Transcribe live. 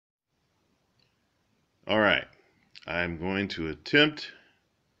Alright, I'm going to attempt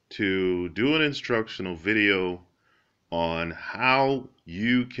to do an instructional video on how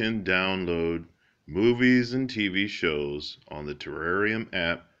you can download movies and TV shows on the Terrarium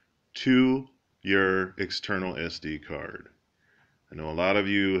app to your external SD card. I know a lot of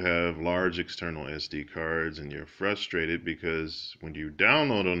you have large external SD cards and you're frustrated because when you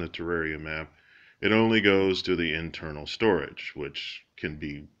download on the Terrarium app, it only goes to the internal storage, which can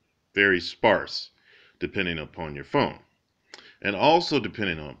be very sparse depending upon your phone. And also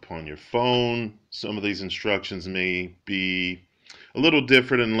depending upon your phone, some of these instructions may be a little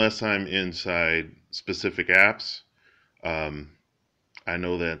different unless I'm inside specific apps. I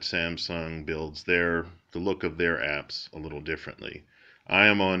know that Samsung builds the look of their apps a little differently. I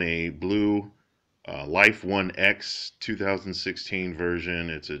am on a blue Life 1X 2016 version.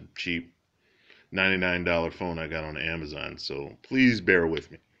 It's a cheap $99 phone I got on Amazon, so please bear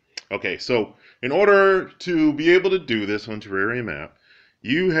with me. Okay, so in order to be able to do this on Terrarium app,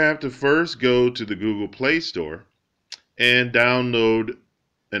 you have to first go to the Google Play Store and download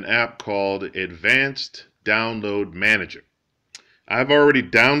an app called Advanced Download Manager. I've already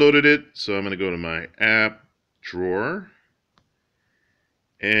downloaded it, so I'm going to go to my app drawer.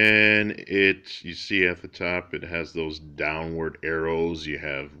 And you see at the top, it has those downward arrows. You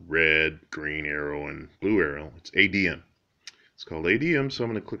have red, green arrow, and blue arrow. It's ADM. It's called ADM, so I'm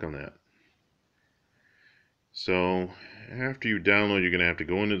going to click on that. So after you download, you're going to have to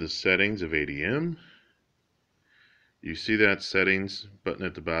go into the settings of ADM. You see that settings button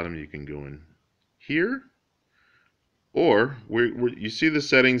at the bottom. You can go in here. Or you see the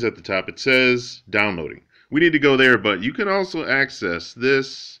settings at the top. It says downloading. We need to go there, but you can also access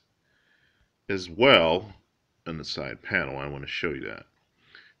this as well on the side panel. I want to show you that.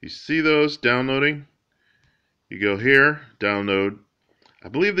 You see those downloading? You go here, download. I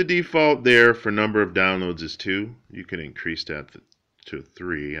believe the default there for number of downloads is 2. You can increase that to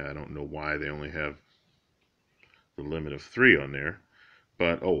 3. I don't know why they only have the limit of 3 on there,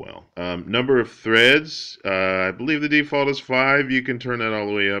 but oh well. Number of threads, I believe the default is 5. You can turn that all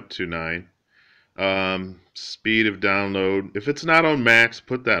the way up to 9. Speed of download, if it's not on max,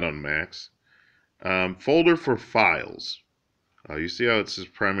 put that on max. Folder for files. You see how it says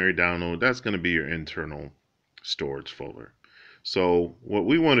primary download? That's going to be your internal storage folder. So what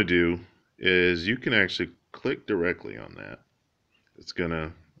we want to do is you can actually click directly on that. It's going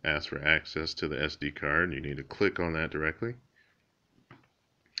to ask for access to the SD card. You need to click on that directly.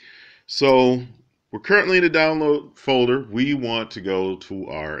 So we're currently in the download folder. We want to go to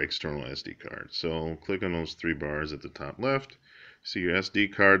our external SD card. So click on those 3 bars at the top left. See your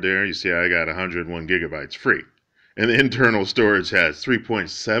SD card there. You see I got 101 gigabytes free. And the internal storage has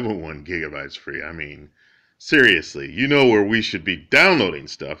 3.71 gigabytes free. I mean, seriously, you know where we should be downloading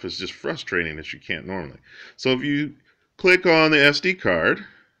stuff. It's just frustrating that you can't normally. So if you click on the SD card,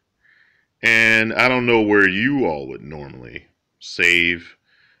 and I don't know where you all would normally save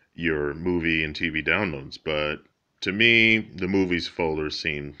your movie and TV downloads, but to me, the movies folder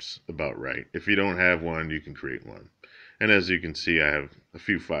seems about right. If you don't have one, you can create one. And as you can see, I have a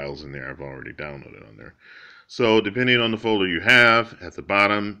few files in there I've already downloaded on there. So depending on the folder you have, at the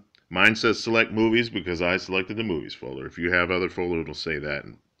bottom, mine says select movies because I selected the movies folder. If you have other folder, it'll say that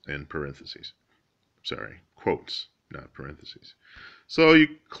in parentheses. Sorry, quotes, not parentheses. So you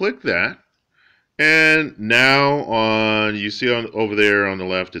click that, and now you see over there on the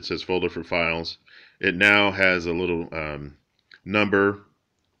left, it says folder for files. It now has a little number,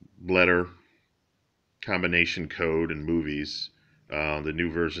 letter, combination code, and movies. The new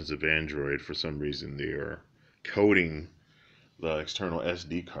versions of Android, for some reason, they are coding the external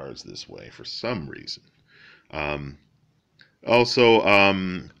SD cards this way for some reason. Also,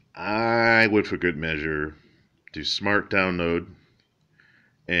 I would, for good measure, do smart download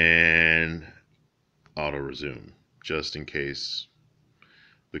and auto resume, just in case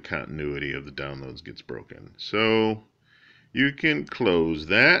the continuity of the downloads gets broken. So you can close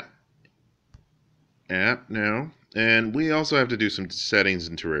that app now, and we also have to do some settings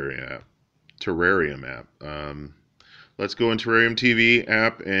in Terrarium app. Let's go in Terrarium TV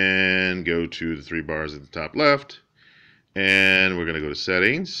app and go to the 3 bars at the top left, and we're going to go to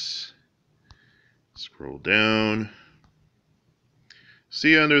settings, scroll down,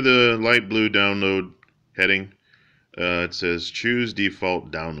 see under the light blue download heading, it says choose default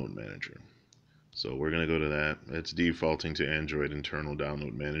download manager. So we're going to go to that. It's defaulting to Android internal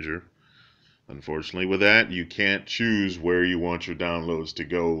download manager. Unfortunately, with that, you can't choose where you want your downloads to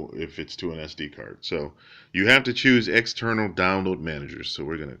go if it's to an SD card. So you have to choose external download manager. So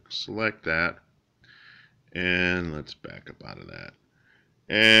we're going to select that. And let's back up out of that.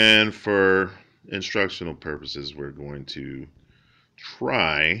 And for instructional purposes, we're going to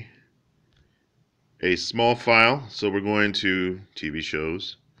try a small file. So we're going to TV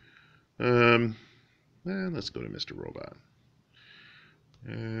shows. Let's go to Mr. Robot.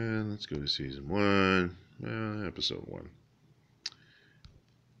 And let's go to season 1, episode 1.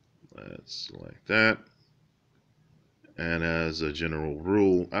 Let's select that. And as a general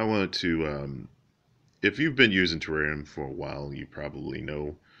rule, I want to, if you've been using Terrarium for a while, you probably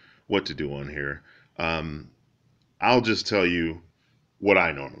know what to do on here. I'll just tell you what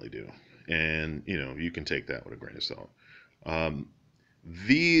I normally do. And, you can take that with a grain of salt.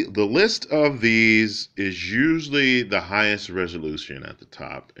 The list of these is usually the highest resolution at the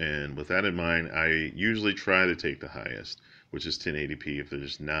top, and with that in mind, I usually try to take the highest, which is 1080p. If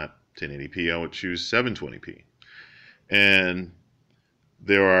there's not 1080p, I would choose 720p. And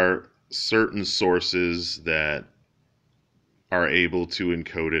there are certain sources that are able to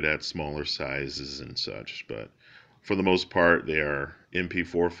encode it at smaller sizes and such, but for the most part, they are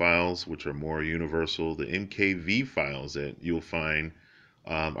MP4 files, which are more universal. The MKV files that you'll find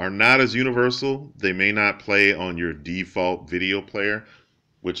are not as universal. They may not play on your default video player,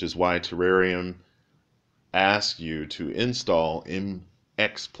 which is why Terrarium asks you to install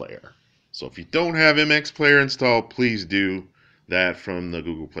MX Player. So if you don't have MX Player installed, please do that from the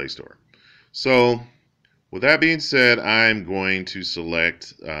Google Play Store. So with that being said, I'm going to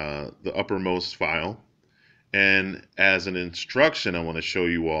select the uppermost file. And as an instruction, I want to show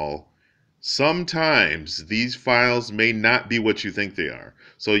you all, sometimes these files may not be what you think they are.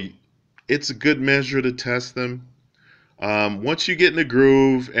 So it's a good measure to test them. Once you get in the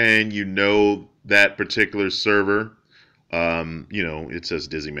groove and you know that particular server, it says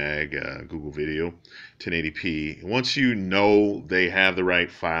DizzyMag, Google Video, 1080p. Once you know they have the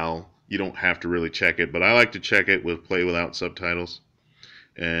right file, you don't have to really check it, but I like to check it with Play Without Subtitles.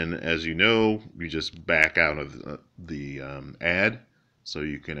 And as you know, you just back out of the ad so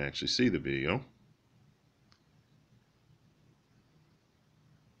you can actually see the video.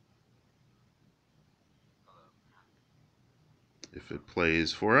 If it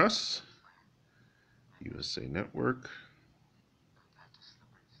plays for us, USA Network.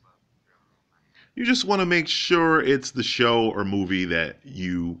 You just want to make sure it's the show or movie that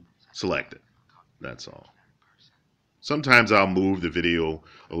you selected. That's all. Sometimes I'll move the video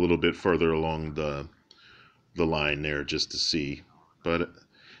a little bit further along the line there just to see. But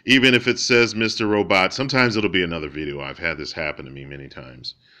even if it says Mr. Robot, sometimes it'll be another video. I've had this happen to me many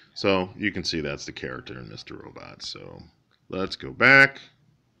times. So you can see that's the character in Mr. Robot. So let's go back.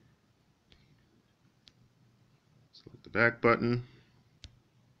 Select the back button.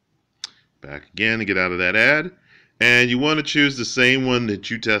 Back again to get out of that ad. And you want to choose the same one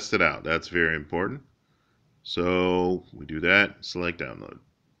that you tested out. That's very important. So we do that, select download.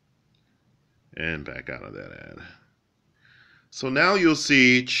 And back out of that ad. So now you'll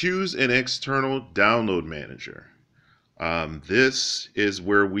see choose an external download manager. This is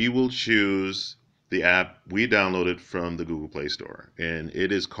where we will choose the app we downloaded from the Google Play Store. And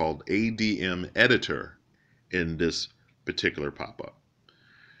it is called ADM Editor in this particular pop-up.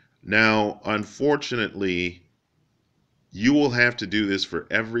 Now, unfortunately, you will have to do this for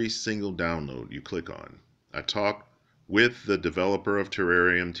every single download you click on. I talked with the developer of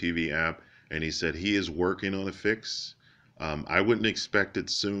Terrarium TV app, and he said he is working on a fix. I wouldn't expect it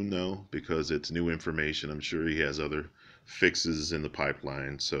soon, though, because it's new information. I'm sure he has other fixes in the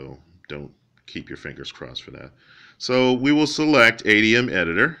pipeline, so don't keep your fingers crossed for that. So we will select ADM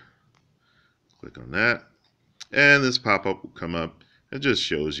Editor. Click on that, and this pop-up will come up. It just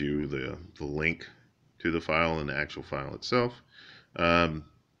shows you the link to the file and the actual file itself.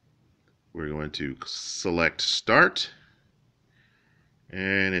 We're going to select Start.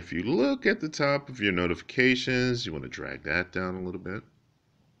 And if you look at the top of your notifications, you want to drag that down a little bit.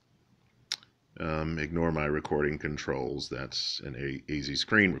 Ignore my recording controls. That's an easy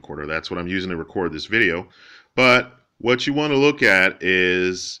screen recorder. That's what I'm using to record this video. But what you want to look at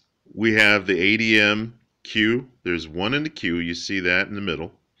is we have the ADM queue. There's one in the queue. You see that in the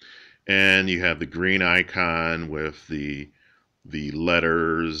middle. And you have the green icon with the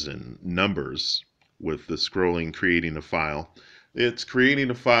letters and numbers with the scrolling creating a file. It's creating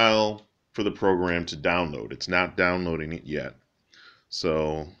a file for the program to download. It's not downloading it yet.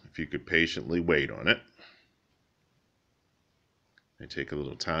 So if you could patiently wait on it. They take a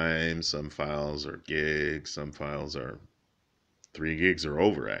little time. Some files are gigs. Some files are 3 gigs or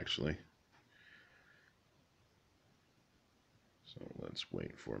over, actually. So let's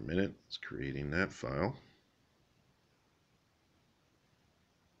wait for a minute. It's creating that file.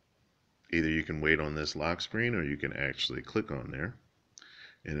 Either you can wait on this lock screen or you can actually click on there.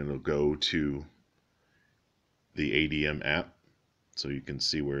 and it'll go to the ADM app so you can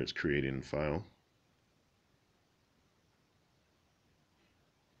see where it's creating the file.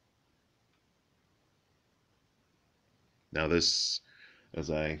 Now this, as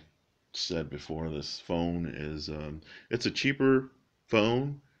I said before, this phone is it's a cheaper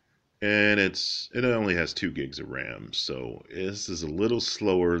phone, and it only has 2 gigs of RAM, so this is a little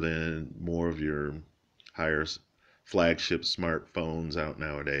slower than more of your higher flagship smartphones out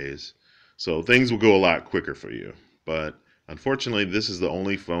nowadays. So things will go a lot quicker for you. But unfortunately, this is the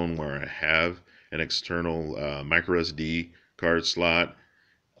only phone where I have an external microSD card slot.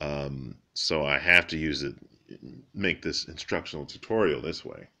 So I have to use it, make this instructional tutorial this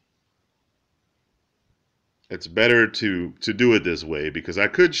way. It's better to do it this way, because I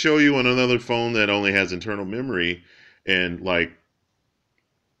could show you on another phone that only has internal memory, and like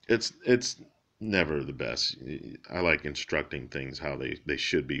it's never the best. I like instructing things how they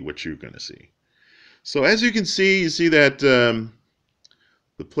should be, what you're going to see. So as you can see, you see that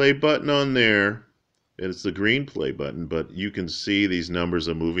the play button on there, and it's the green play button, but you can see these numbers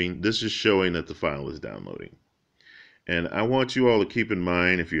are moving. This is showing that the file is downloading. And I want you all to keep in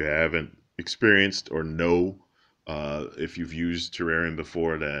mind, if you haven't experienced or know, if you've used Terrarium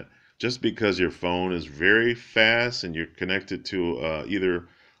before, that just because your phone is very fast and you're connected to either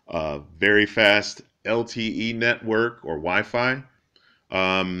very fast LTE network or Wi-Fi,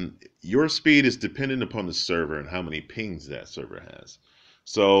 your speed is dependent upon the server and how many pings that server has.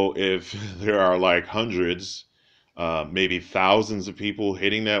 So if there are like hundreds, maybe thousands of people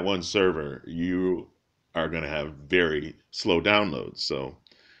hitting that one server, you are going to have very slow downloads. So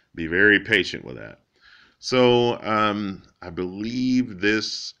be very patient with that. So I believe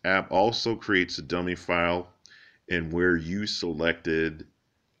this app also creates a dummy file, and where you selected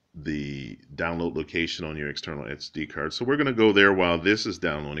the download location on your external SD card. So we're going to go there while this is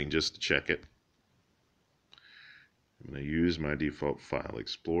downloading just to check it. I'm going to use my default file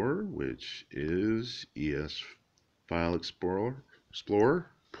explorer, which is ES File Explorer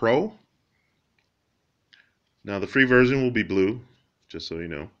Pro. Now the free version will be blue, just so you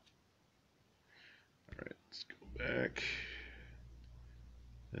know. All right, let's go back.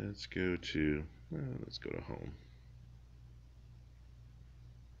 Let's go to home.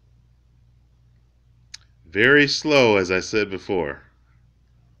 Very slow, as I said before.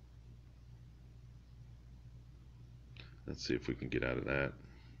 Let's see if we can get out of that.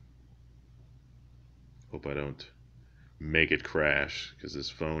 Hope I don't make it crash, because this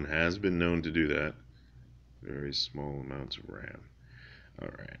phone has been known to do that. Very small amounts of RAM.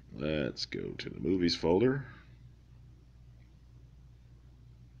 Alright, let's go to the movies folder.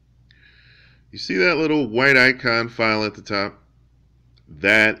 You see that little white icon file at the top?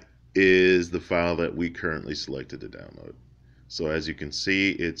 That is the file that we currently selected to download. So as you can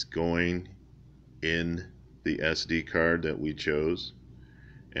see, it's going in the SD card that we chose,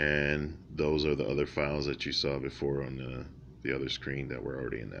 and those are the other files that you saw before on the other screen that were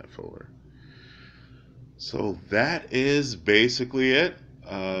already in that folder. So that is basically it.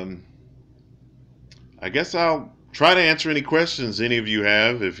 I guess I'll try to answer any questions any of you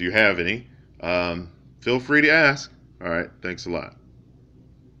have, if you have any. Feel free to ask. All right, thanks a lot.